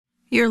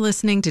You're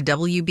listening to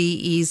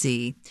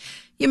WBEZ.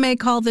 You may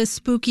call this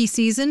spooky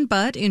season,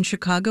 but in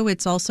Chicago,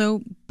 it's also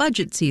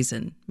budget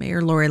season.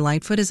 Mayor Lori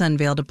Lightfoot has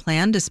unveiled a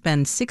plan to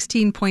spend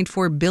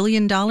 $16.4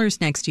 billion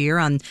next year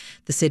on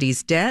the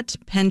city's debt,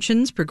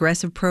 pensions,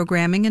 progressive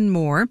programming, and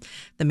more.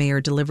 The mayor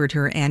delivered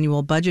her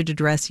annual budget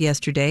address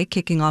yesterday,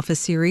 kicking off a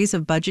series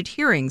of budget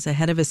hearings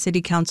ahead of a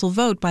city council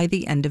vote by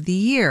the end of the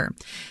year.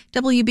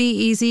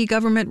 WBEZ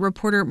government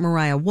reporter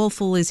Mariah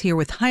Woelfel is here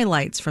with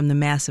highlights from the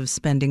massive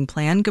spending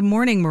plan. Good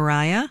morning,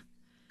 Mariah.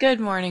 Good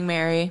morning,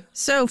 Mary.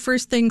 So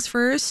first things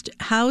first,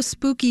 how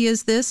spooky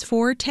is this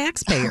for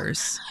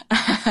taxpayers?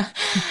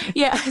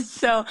 Yeah,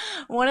 so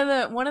one of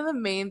the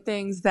main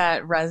things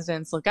that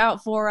residents look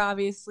out for,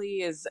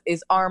 obviously, is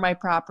are my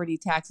property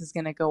taxes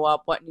going to go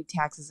up? What new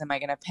taxes am I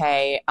going to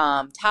pay?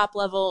 Top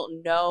level,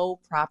 no,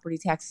 property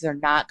taxes are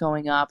not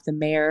going up. The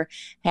mayor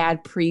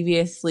had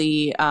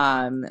previously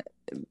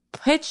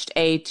pitched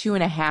a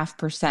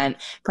 2.5%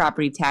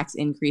 property tax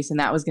increase, and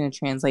that was going to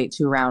translate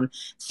to around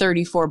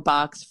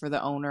 $34 for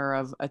the owner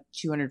of a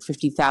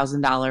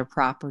 $250,000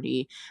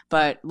 property.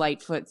 But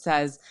Lightfoot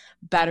says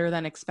better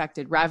than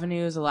expected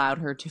revenues allowed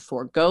her to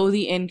forego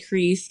the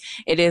increase.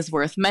 It is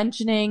worth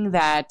mentioning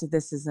that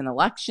this is an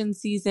election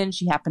season.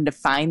 She happened to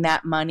find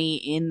that money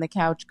in the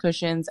couch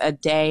cushions a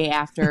day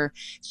after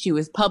she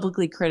was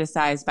publicly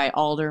criticized by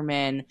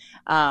aldermen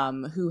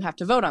who have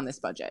to vote on this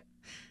budget.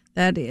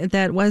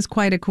 That was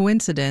quite a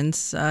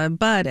coincidence,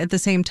 but at the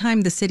same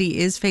time, the city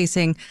is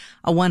facing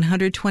a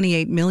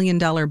 $128 million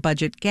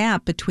budget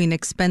gap between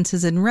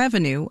expenses and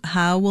revenue.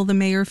 How will the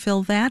mayor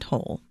fill that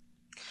hole?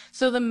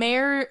 So the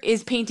mayor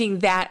is painting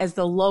that as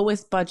the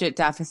lowest budget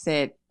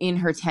deficit in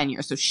her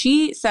tenure. So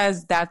she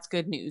says that's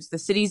good news. The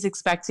city's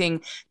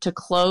expecting to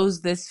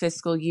close this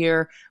fiscal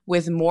year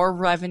with more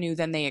revenue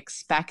than they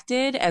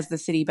expected as the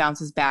city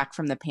bounces back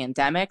from the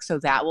pandemic. So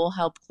that will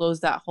help close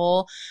that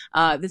hole.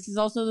 This is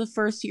also the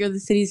first year the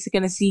city's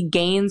going to see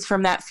gains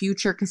from that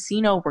future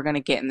casino we're going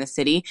to get in the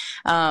city.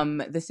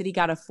 The city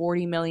got a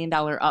 $40 million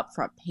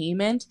upfront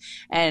payment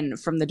and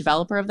from the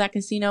developer of that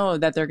casino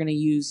that they're going to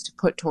use to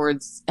put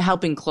towards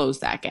helping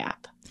close that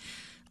gap.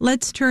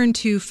 Let's turn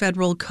to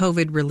federal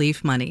COVID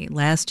relief money.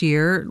 Last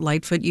year,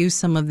 Lightfoot used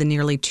some of the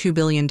nearly $2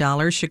 billion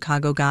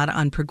Chicago got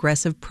on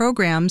progressive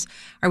programs.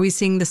 Are we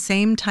seeing the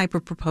same type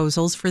of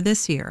proposals for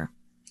this year?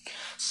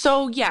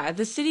 So, yeah,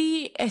 the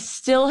city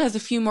still has a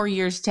few more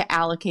years to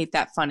allocate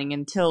that funding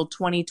until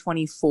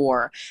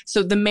 2024.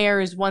 So the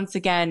mayor is once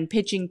again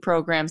pitching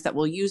programs that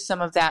will use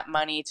some of that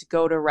money to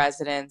go to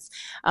residents.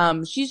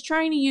 She's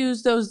trying to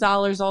use those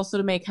dollars also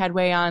to make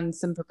headway on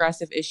some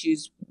progressive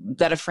issues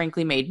that have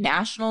frankly made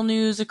national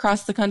news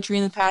across the country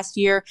in the past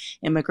year: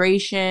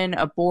 immigration,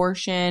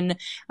 abortion.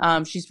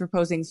 She's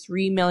proposing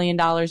 $3 million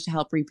to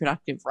help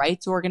reproductive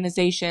rights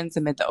organizations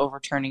amid the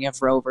overturning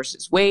of Roe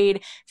versus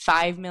Wade,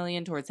 $5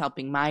 million towards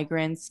helping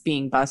migrants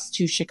being bused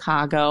to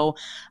Chicago.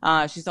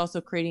 She's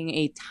also creating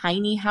a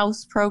tiny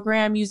house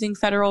program using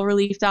federal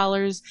relief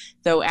dollars,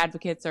 though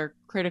advocates are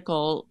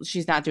critical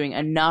she's not doing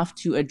enough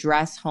to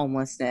address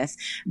homelessness.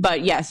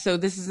 But yes, so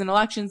this is an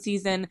election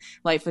season.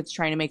 Lightfoot's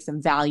trying to make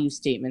some value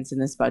statements in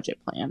this budget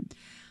plan.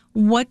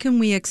 What can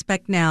we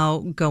expect now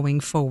going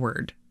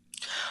forward?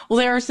 Well,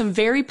 there are some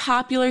very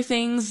popular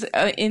things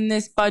in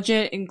this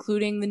budget,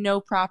 including the no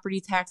property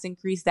tax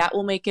increase. That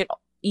will make it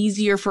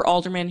easier for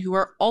aldermen who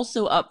are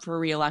also up for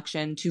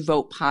re-election to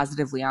vote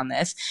positively on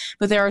this.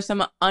 But there are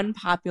some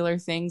unpopular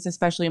things,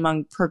 especially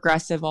among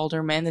progressive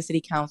aldermen. The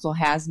city council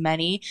has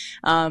many,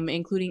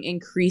 including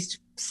increased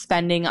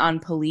spending on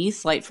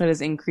police. Lightfoot has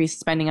increased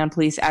spending on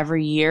police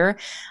every year.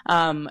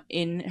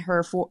 In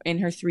her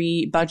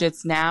three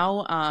budgets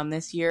now,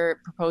 this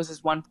year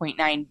proposes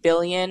 $1.9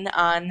 billion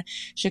on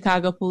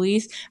Chicago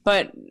police.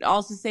 But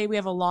also say we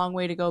have a long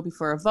way to go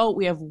before a vote.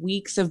 We have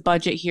weeks of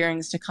budget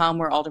hearings to come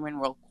where aldermen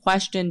will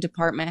question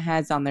department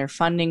heads on their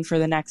funding for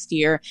the next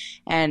year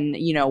and,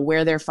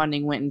 where their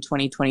funding went in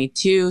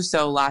 2022.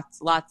 So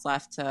lots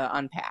left to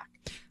unpack.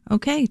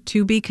 Okay,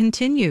 to be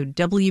continued.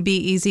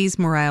 WBEZ's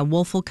Mariah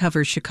Woelfel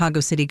covers Chicago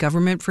city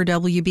government for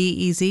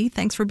WBEZ.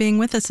 Thanks for being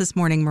with us this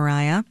morning,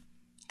 Mariah.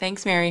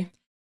 Thanks, Mary.